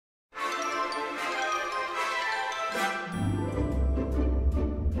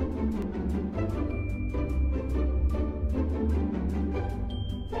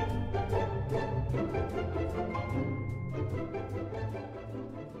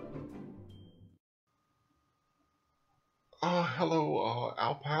Hello,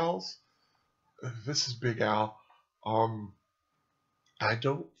 Al Pals. This is Big Al. Um, I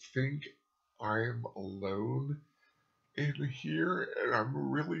don't think I'm alone in here, and I'm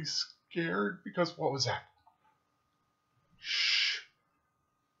really scared because what was that? Shh,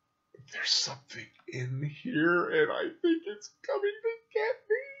 there's something in here, and I think it's coming to get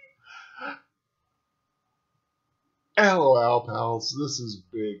me. Hello, Al Pals. This is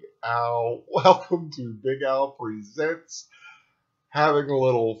Big Al. Welcome to Big Al Presents. Having a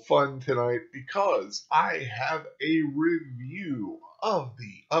little fun tonight because I have a review of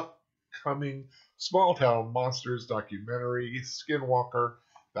the upcoming Small Town Monsters documentary, Skinwalker,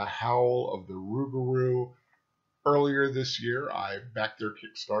 The Howl of the Rougarou. Earlier this year, I backed their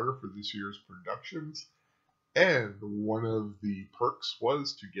Kickstarter for this year's productions, and one of the perks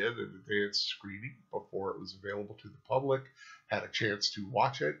was to get an advanced screening before it was available to the public. Had a chance to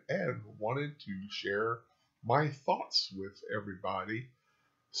watch it and wanted to share my thoughts with everybody.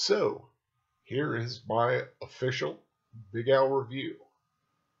 So, here is my official Big Al review.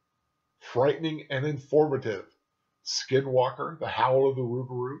 Frightening and informative, Skinwalker, The Howl of the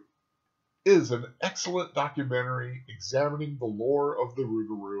Rougarou is an excellent documentary examining the lore of the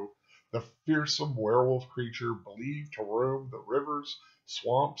Rougarou, the fearsome werewolf creature believed to roam the rivers,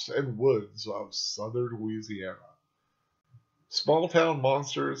 swamps, and woods of southern Louisiana. Small Town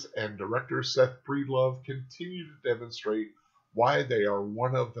Monsters and director Seth Breedlove continue to demonstrate why they are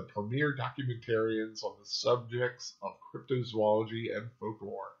one of the premier documentarians on the subjects of cryptozoology and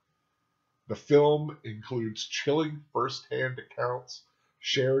folklore. The film includes chilling first-hand accounts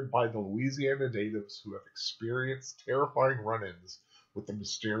shared by the Louisiana natives who have experienced terrifying run-ins with the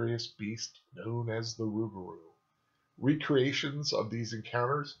mysterious beast known as the Rougarou. Recreations of these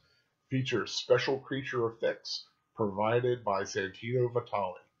encounters feature special creature effects provided by Santino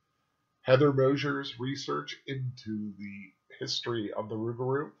Vitale. Heather Mosier's research into the history of the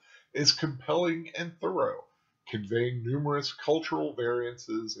Rougarou is compelling and thorough, conveying numerous cultural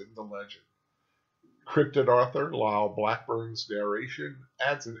variances in the legend. Cryptid author Lyle Blackburn's narration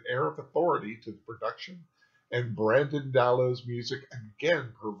adds an air of authority to the production, and Brandon Dallow's music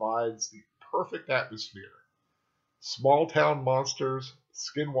again provides the perfect atmosphere. Small Town Monsters,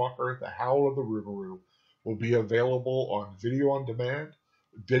 Skinwalker, The Howl of the Rougarou will be available on video on demand,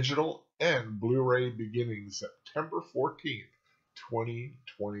 digital, and Blu-ray beginning September 14th,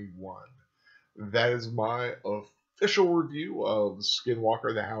 2021. That is my official review of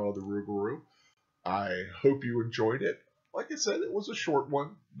Skinwalker, The Howl of the Rougarou. I hope you enjoyed it. Like I said, it was a short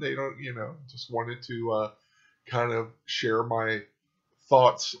one. Just wanted to kind of share my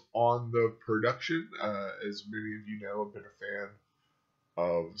thoughts on the production. As many of you know, I've been a fan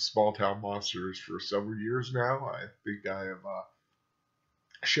of Small Town Monsters for several years now. I think I have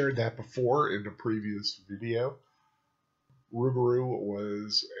shared that before in a previous video. Rougarou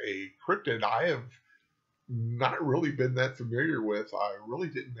was a cryptid I have not really been that familiar with. I really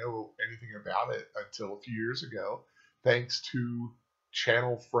didn't know anything about it until a few years ago, thanks to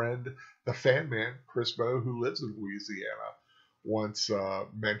channel friend, the fan man, Chris Bow, who lives in Louisiana, once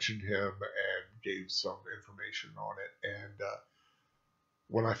mentioned him and gave some information on it. And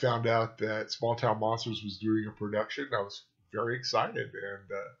when I found out that Small Town Monsters was doing a production, I was very excited and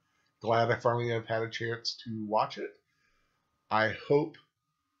glad I finally have had a chance to watch it. I hope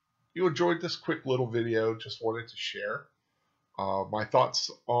you enjoyed this quick little video. Just wanted to share my thoughts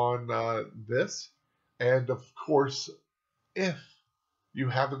on this. And of course, if you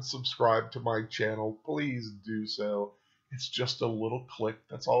haven't subscribed to my channel, please do so. It's just a little click.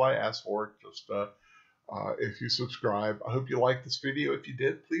 That's all I ask for. Just if you subscribe. I hope you liked this video. If you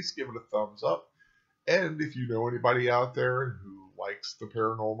did, please give it a thumbs up. And if you know anybody out there who likes the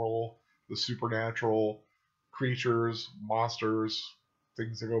paranormal, the supernatural, creatures, monsters,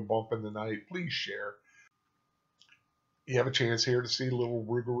 things that go bump in the night, please share. You have a chance here to see little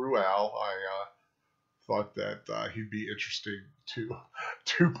Rougarou Al. I thought that he'd be interesting to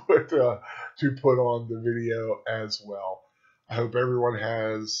put on the video as well. I hope everyone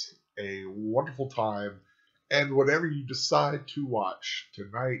has a wonderful time, and whatever you decide to watch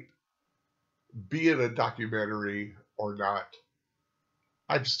tonight, be it a documentary or not,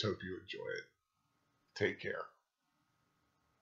 I just hope you enjoy it. Take care.